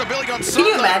the chest of Billy Gunn. Can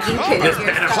you imagine pinning It's been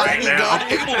right now.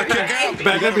 Able to kick out.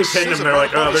 Back up, we pinned them. They're like,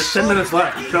 oh, there's 10 minutes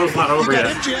left. The show's not over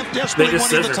yet. They just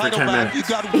scissor for 10 minutes. You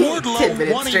got 10 Wardlow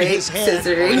minutes wanting straight, his head.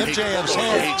 scissoring. MJF's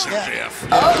head.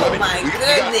 Oh my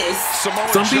goodness.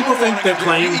 Some people think their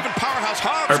claims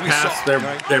are past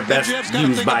their best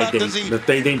use by date. That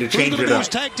they need to change it up.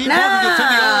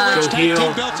 Nah. So heel.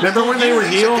 Remember when they were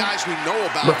heel?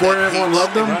 Before everyone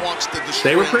loved them?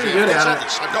 They were pretty good at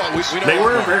it. They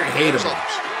were very hateable.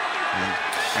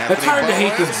 It's hard to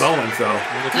hate this Bowens, though.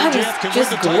 God, he's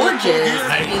just gorgeous.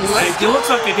 He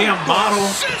looks like a damn model.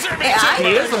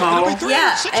 He is a model.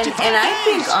 Yeah, and I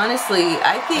think, honestly,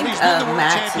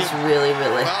 Max is really,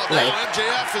 really, like,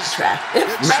 attractive.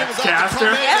 Max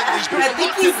Caster? Yeah, I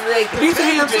think he's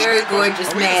a very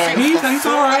gorgeous man. He's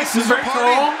alright. He's very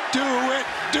tall. Do it.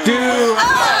 They do.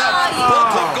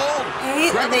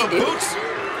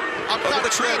 I'm glad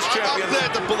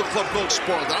the Bullet Club Gold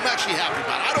spoiled it. I'm actually happy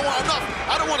about it.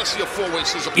 I don't want to see a four-way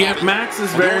scissor party. Yeah, Max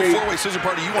is very four-way scissor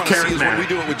party you want to see is when we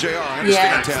do it with JR.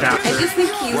 Yeah, I just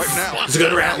think he's a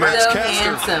good rapper. So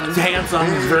handsome. He's handsome.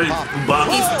 He's very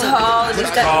buff. He's tall. And he's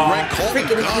got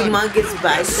freaking humongous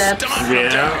biceps.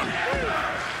 Yeah.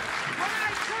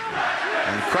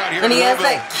 And he has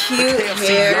that cute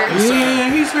hair.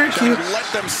 Yeah, he's very cute.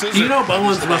 You know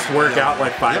Bowens must work out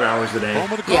like 5 hours a day.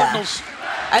 Yeah.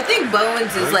 I think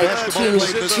Bowens is like too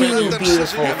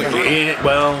beautiful for me. Yeah,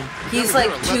 well, he's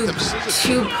like too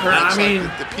perfect.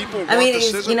 I mean,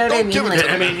 he's, you know what I mean? Like,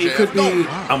 I mean, he could be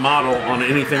a model on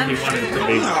anything he wanted to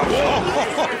be.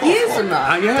 He is a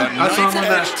model. Yeah, I saw him on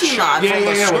that.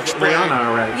 Yeah, with Rihanna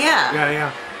already.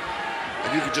 Yeah.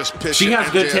 And you can just pitch she has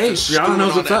good taste. Rihanna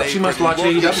knows what's up. She must watch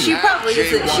AEW. She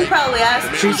probably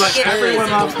asked. She's like, everyone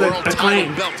loves the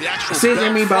acclaim.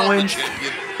 Scissor me, Bowens.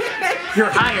 You're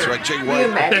hired. Right, Jay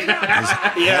White.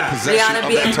 Yeah.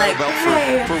 Rihanna being like,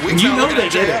 hey. You know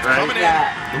they did it, right?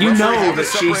 Yeah. You know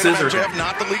that she scissored him.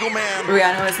 Not the legal man.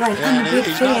 Rihanna was like, I'm a big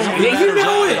fan. Yeah, you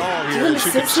know it. You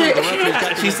scissor.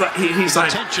 He's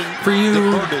like, for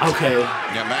you, okay.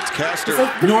 Yeah, Max Caster.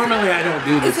 Normally I don't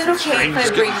do this. Is it okay if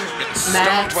I bring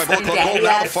Max and Daddy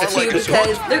Ass too?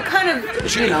 Because they're kind of,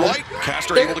 you know,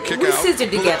 we scissor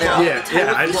together all the time.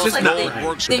 Yeah, it's just not It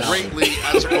works greatly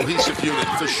as a cohesive unit,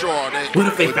 for sure. What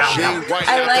if they found out?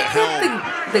 I like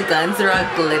that the guns are all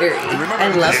glittery.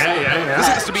 I love it. This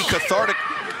has to be cathartic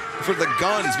for the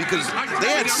Guns because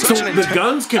they had such an the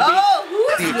Guns can be. Oh, who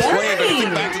is yelling?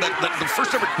 Back to the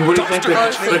first ever. What do you think?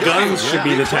 The Guns should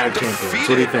be the tag champions.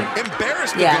 What do you think?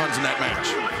 Embarrassed the Guns in that match.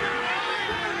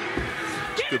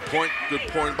 Good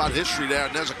point about history there.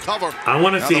 And there's a cover. I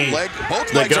want to see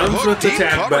the Guns with the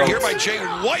tag belts. Here by Jay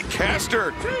White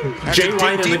Caster. Jay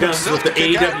White and the Guns with the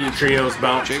AEW Trios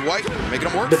belt. Jay White making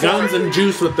them work. The Guns and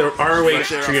Juice with the ROH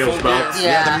Trios belts.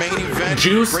 Yeah.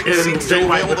 Juice and Jay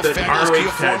White with the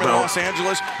ROH tag belt.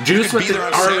 Juice with the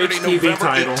ROH TV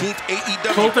title.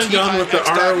 Colton Gunn with the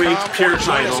ROH Pure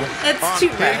title. That's too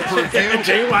bad. And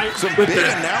Jay White with the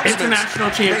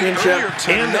International Championship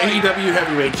and the AEW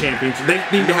Heavyweight Championship. They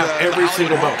need to have every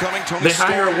single belt. They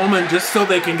hire a woman just so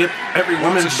they can get every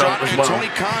woman's belt as well.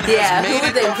 Yeah, who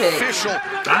would they pick?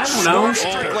 I don't know.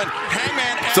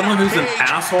 Someone who's an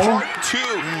asshole.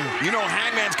 You know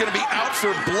Hangman's going to be out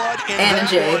for blood in Anna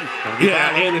Jay.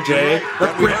 Yeah, Anna Jay.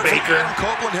 Britt Baker.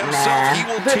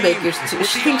 Nah, Britt Baker's too.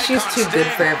 She thinks she's too good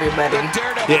for everybody.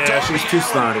 Yeah, she's too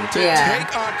snotty. Yeah.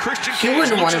 She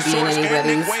wouldn't want to be in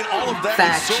anybody's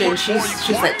faction.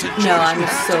 She's like, no, I'm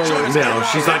solo. No,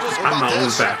 she's like, I'm my own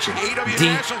faction.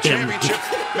 DMD.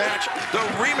 The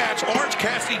rematch, Orange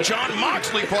Cassidy, John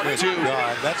Moxley, part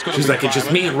 2. She's like, it's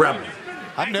just me and Rebel.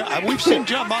 We've seen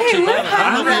John Moxley.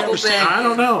 I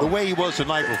don't know. The way he was the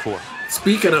night before.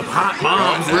 Speaking of hot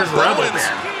moms, where's Rebel?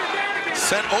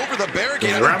 Sent over the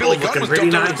barricade. Rebel's Billy Gunn looking was pretty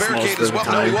dumped over nice the barricade most as of the well.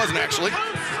 No, he time. wasn't actually.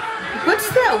 What's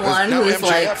that one Now who's MJF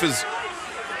like? is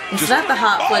It's not the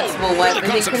hot, flexible wife. I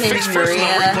think her name's Maria.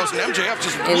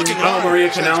 Oh, Maria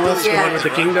Kanellis, the one with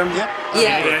the kingdom?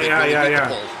 Yeah.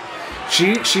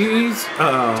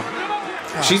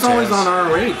 She's always on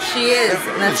ROH. She is.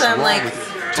 And that's why I'm like,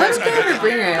 why would they ever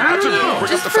bring her in? I don't know.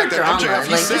 Just for drama.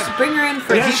 Like, just bring her in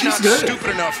for she's good.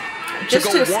 Stupid enough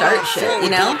just to start shit, you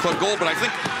know? Gold, but I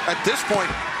think at this point,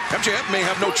 MJF may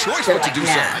have no choice but to do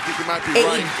so. I think you might be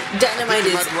right. Dynamite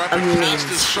is a men's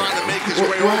show.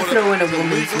 We'll throw in a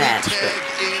women's match.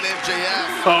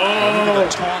 Oh!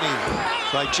 Tawny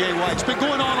by Jay White. It's been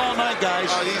going on all night, guys.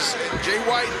 Jay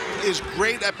White is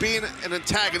great at being an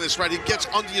antagonist, right? He gets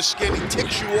under your skin, he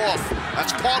ticks you off.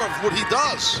 That's part of what he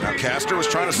does. Now Caster was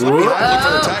trying to slip behind, look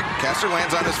for the tag. Caster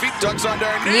lands on his feet, ducks under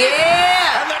a knee.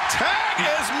 Yeah! And the tag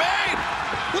is made.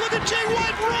 Well, look at Jay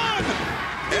White run!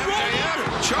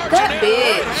 MJF charging that in,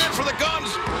 bitch. right hand for the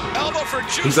guns. Elbow for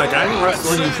juice. He's like, I ain't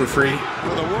wrestling you for free.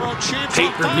 For the world champs.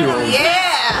 Pay-per-view only.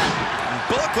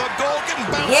 Yeah! Bullet Club Gold getting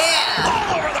bounced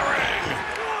all over the ring.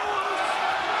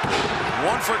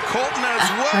 One for Colton as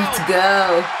well. Let's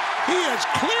go. He has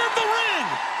cleared the ring.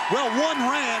 Well, one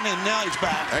ran, and now he's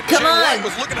back. Come on.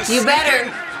 You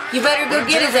better go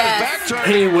get his ass.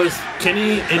 Hey, was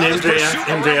Kenny and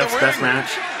MJF's best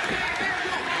match?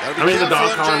 I mean, the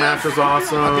dog collar match was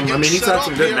awesome. I mean, he's had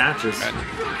some good matches. I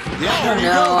don't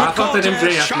know. I thought that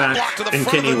MJF match and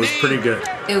Kenny was pretty good.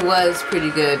 It was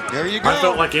pretty good. There you go. I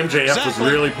felt like MJF was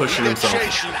really pushing himself. You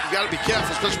got to be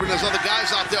careful, especially when there's other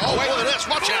guys out there. Oh, wait, look at this.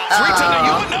 Watch out.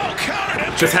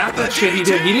 Because half that shit he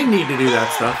did, he didn't need to do that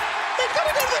stuff.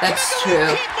 That's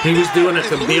true. He was doing it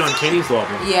to be on Kenny's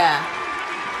level. Yeah.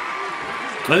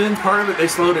 And then part of it, they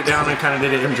slowed it down and kind of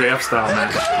did an MJF style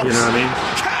match. You know what I mean?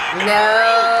 No.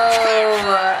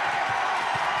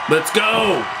 Let's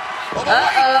go.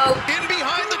 Uh-oh. In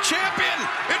behind the champion.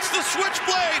 It's the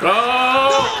Switchblade.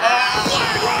 Oh.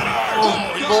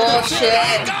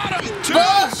 Bullshit.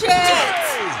 Bullshit.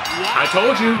 I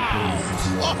told you.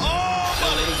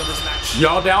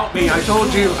 Y'all doubt me. I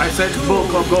told you. I said Bullet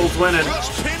Club Gold's winning.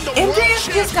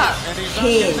 MJF just got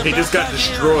pinned. He just got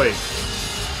destroyed.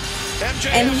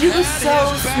 And he was so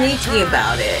sneaky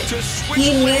about it.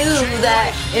 He knew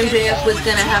that MJF was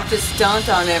going to have to stunt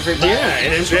on everybody. Yeah,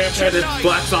 and MJF had his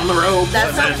flex on the rope.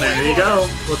 That's and there you go.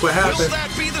 Look what happened. Will that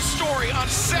be the story on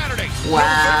Saturday?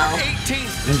 Wow.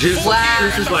 And Juice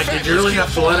is like, did you really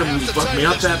have to let him fuck me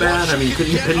up that bad? I mean,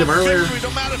 couldn't you pin him earlier?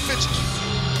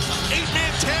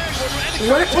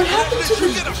 What happened to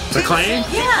the Claim?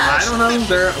 Yeah. I don't know.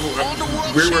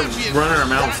 We were running our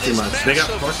mouths too much. They got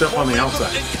fucked up on the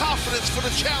outside.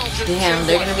 Damn,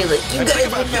 they're gonna be like, you guys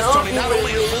would know.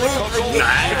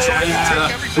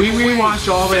 We rewatched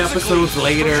all the episodes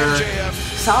later.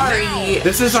 Sorry.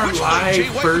 This is our live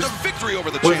first.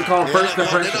 What's it called? First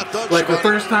impression. Like the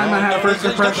first time I had a first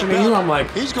impression of you, I'm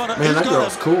like, man, that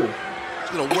girl's cool.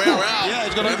 Gonna wear out. Yeah,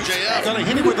 he's gonna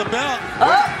hit him with the belt.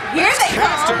 Oh, here they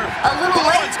come. A little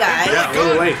late, guys. Yeah, a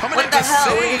little late. What the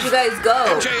hell? Where did you guys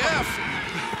go? MJF.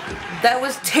 That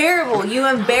was terrible. You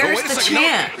embarrassed the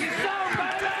champ.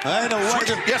 I know what.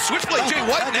 Yeah, Switchblade Jay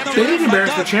White and MJF. They didn't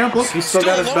embarrass the champ. Look, he's still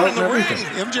got his belt and everything.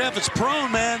 MJF is prone,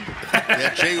 man.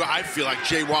 Yeah, I feel like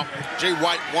Jay White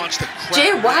wants to crack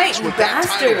Jay White, you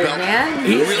bastard, man.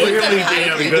 He's really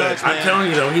damn good. I'm telling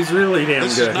you though, he's really damn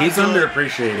good. He's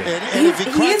underappreciated.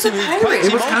 He is a pirate.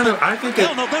 It was kind of, I think it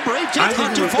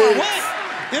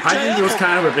was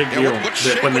kind of a big deal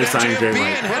that when they signed Jay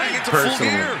White,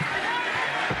 personally.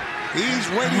 He's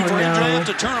waiting for MJF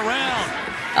to turn around.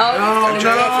 Oh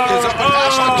no!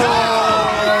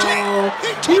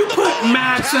 You put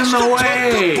Max in the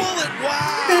way.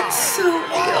 That's so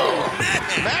cool.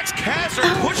 Max Caster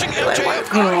pushing MJF.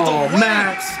 Oh,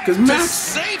 Max, because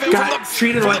Max got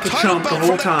treated like a chump the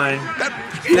whole time.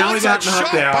 Now he got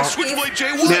knocked out.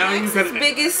 Now he's got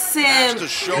biggest sim.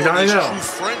 I know.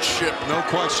 Friendship, no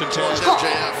question, Taz.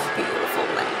 Beautiful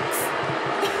Max.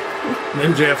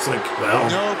 MJF's like, well,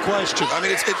 no question. I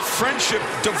mean, it's friendship,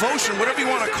 devotion, whatever you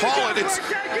want to call it. It's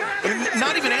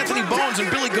not even Anthony Bones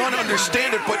and Billy Gunn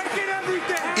understand it, but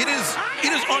it is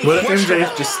unquestionable. What if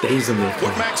MJF just stays in there?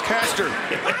 What Max Caster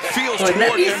feels Wouldn't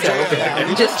that toward be so MJF.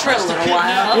 bad? Just for a little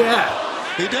while. Yeah.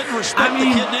 He doesn't respect the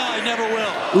kid now. He never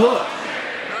will. Look,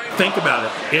 think about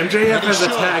it. MJF has a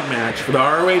tag match for the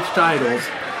ROH titles,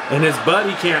 and his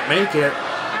buddy can't make it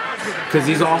because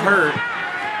he's all hurt.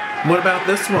 What about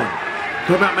this one?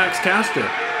 What about Max Caster?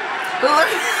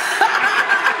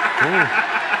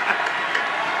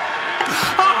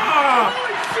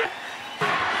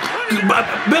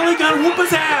 Billy Gunn whoop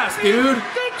his ass, dude.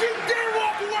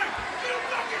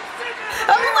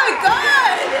 Oh my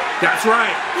God! That's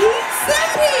right. He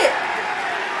said it.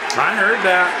 I heard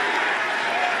that.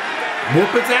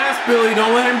 Whoop its ass, Billy.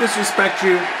 Don't let him disrespect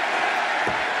you.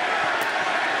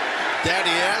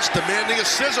 Daddy ass demanding a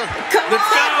scissor. Let's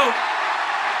go.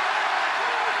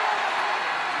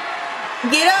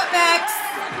 Get up, Max.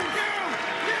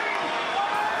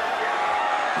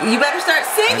 You better start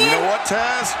singing. And you know what,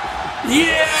 Taz?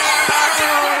 Yeah.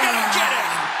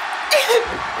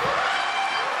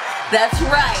 That's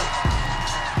right.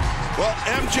 Well,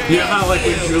 MJF. You know how like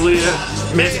when Julia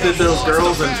missed at those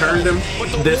girls and turned him?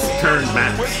 This turned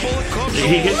Max. He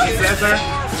hit you, Cesar.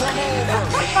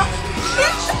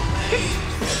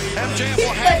 MJF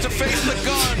will have to face the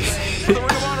Guns for the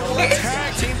Ring of Honor World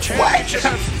Tag Team Championship.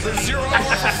 The 0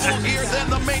 Hour Full Gear, then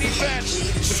the main event.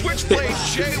 Switchblade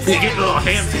Jay. You get a little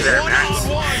handsy there, Max.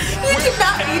 You did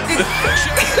not need to.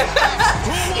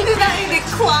 You did not need to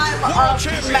climb up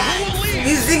Max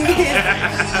using his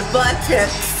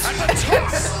buttocks.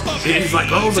 He's like,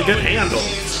 oh, it's a good handle.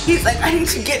 He's like, I need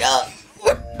to get up.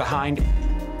 Behind.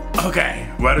 Okay,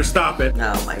 better stop it.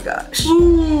 Oh my gosh.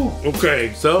 Ooh,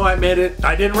 okay, so I made it.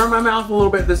 I did run my mouth a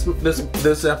little bit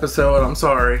this episode. I'm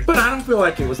sorry, but I don't feel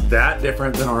like it was that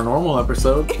different than our normal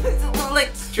episode. It was a little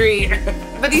extreme,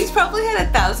 but he's probably had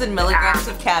 1,000 milligrams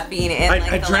of caffeine in like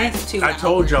the last 2 hours. I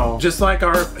told y'all, just like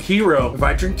our hero, if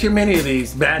I drink too many of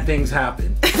these, bad things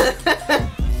happen.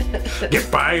 Get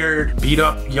fired, beat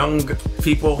up young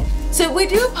people. So we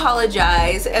do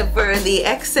apologize for the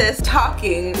excess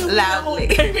talking loudly.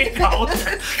 Take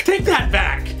that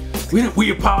back.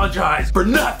 We apologize for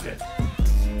nothing.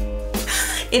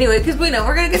 Anyway, because we know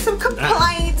we're gonna get some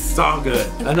complaints. It's all good.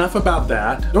 Enough about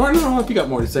that. No, if you got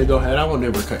more to say, go ahead. I will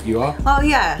never cut you off. Oh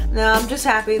yeah, no, I'm just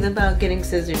happy about getting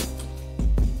scissored.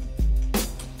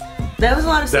 That was a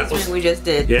lot of scissoring we just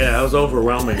did. Yeah, that was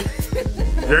overwhelming.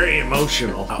 Very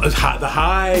emotional. The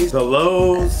highs, the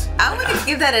lows. I'm gonna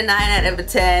give that a 9 out of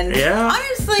 10. Yeah.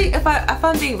 Honestly, if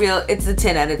I'm being real, it's a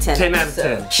 10 out of 10. 10 out of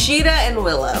 10. SHIDA and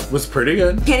Willow was pretty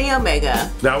good. Kenny Omega.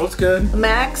 That was good.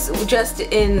 Max just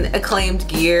in acclaimed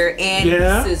gear and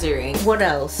scissoring. What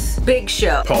else? Big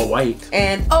Show. Paul White.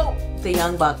 And the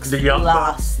Young Bucks. The Young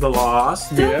Bucks. The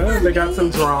Lost. Yeah, they got some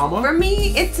drama. For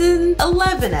me, it's an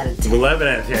 11 out of 10. 11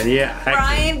 out of 10, yeah.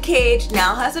 Brian Cage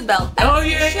now has a belt. Oh,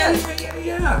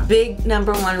 yeah. Big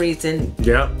 #1 reason.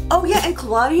 Yeah. Oh, yeah, and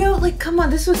Claudio, like, come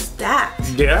on, this was stacked.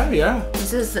 Yeah, yeah.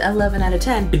 This is 11 out of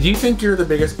 10. Do you think you're the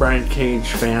biggest Brian Cage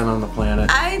fan on the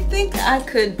planet? I think I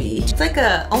could be. It's like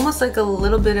almost like a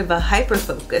little bit of a hyper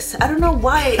focus. I don't know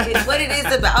why, what it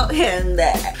is about him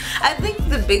that I think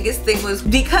the biggest thing was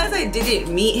because I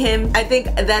didn't meet him. I think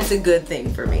that's a good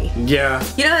thing for me. Yeah.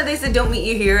 You know how they said don't meet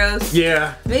your heroes?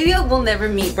 Yeah. Maybe I will never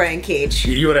meet Brian Cage.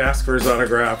 You would ask for his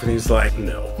autograph and he's like,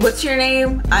 no. What's your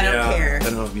name? I don't care. I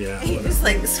don't, He just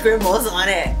like scribbles on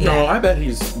it. No, I bet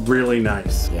he's really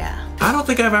nice. Yeah. I don't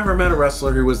think I've ever met a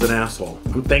wrestler who was an asshole.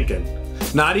 I'm thinking.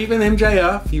 Not even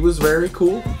MJF. He was very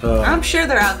cool. I'm sure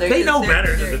they're out there. They know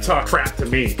better than to talk crap to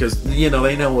me because, you know,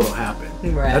 they know what'll happen.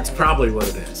 Right. That's probably what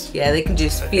it is. Yeah, they can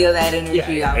just feel that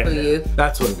energy off of you.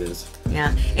 That's what it is.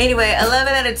 Yeah. Anyway,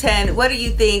 11 out of 10. What do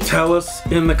you think? Tell us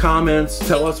in the comments.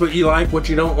 Tell us what you like, what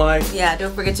you don't like. Yeah,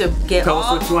 don't forget to get Tell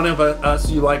us which one of us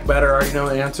you like better. I already know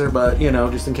the answer, but, you know,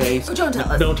 just in case. Don't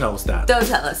tell us. Don't tell us that. Don't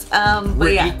tell us.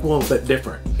 We're equal but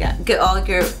different. Yeah, get all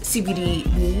your CBD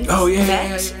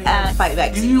needs at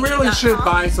Fightback. You really should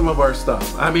buy some of our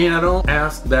stuff. I mean, I don't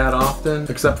ask that often,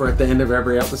 except for at the end of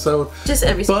every episode. Just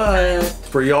every single time.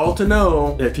 For y'all to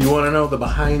know, if you want to know the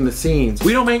behind the scenes,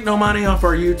 we don't make no money off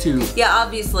our YouTube. Yeah,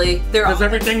 obviously. Because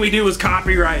everything we do is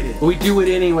copyrighted. We do it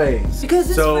anyways. Because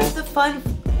it's for the fun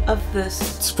of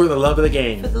this. It's for the love of the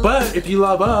game. But if you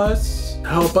love us,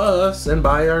 help us and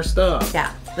buy our stuff.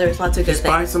 Yeah, there's lots of good things. Just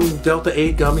buy some Delta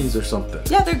 8 gummies or something.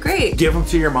 Yeah, they're great. Give them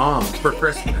to your mom for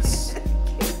Christmas.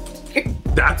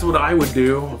 That's what I would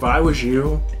do if I was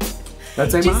you. I'd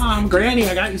say, Mom, Granny,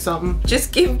 I got you something.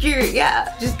 Just give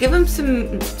just give them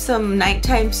some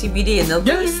nighttime CBD and they'll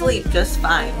be asleep just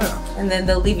fine. Yeah. And then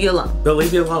they'll leave you alone. They'll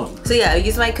leave you alone. So yeah,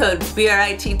 use my code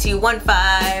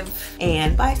BRITT15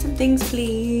 and buy some things,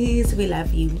 please. We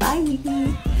love you. Bye.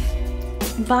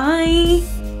 Bye.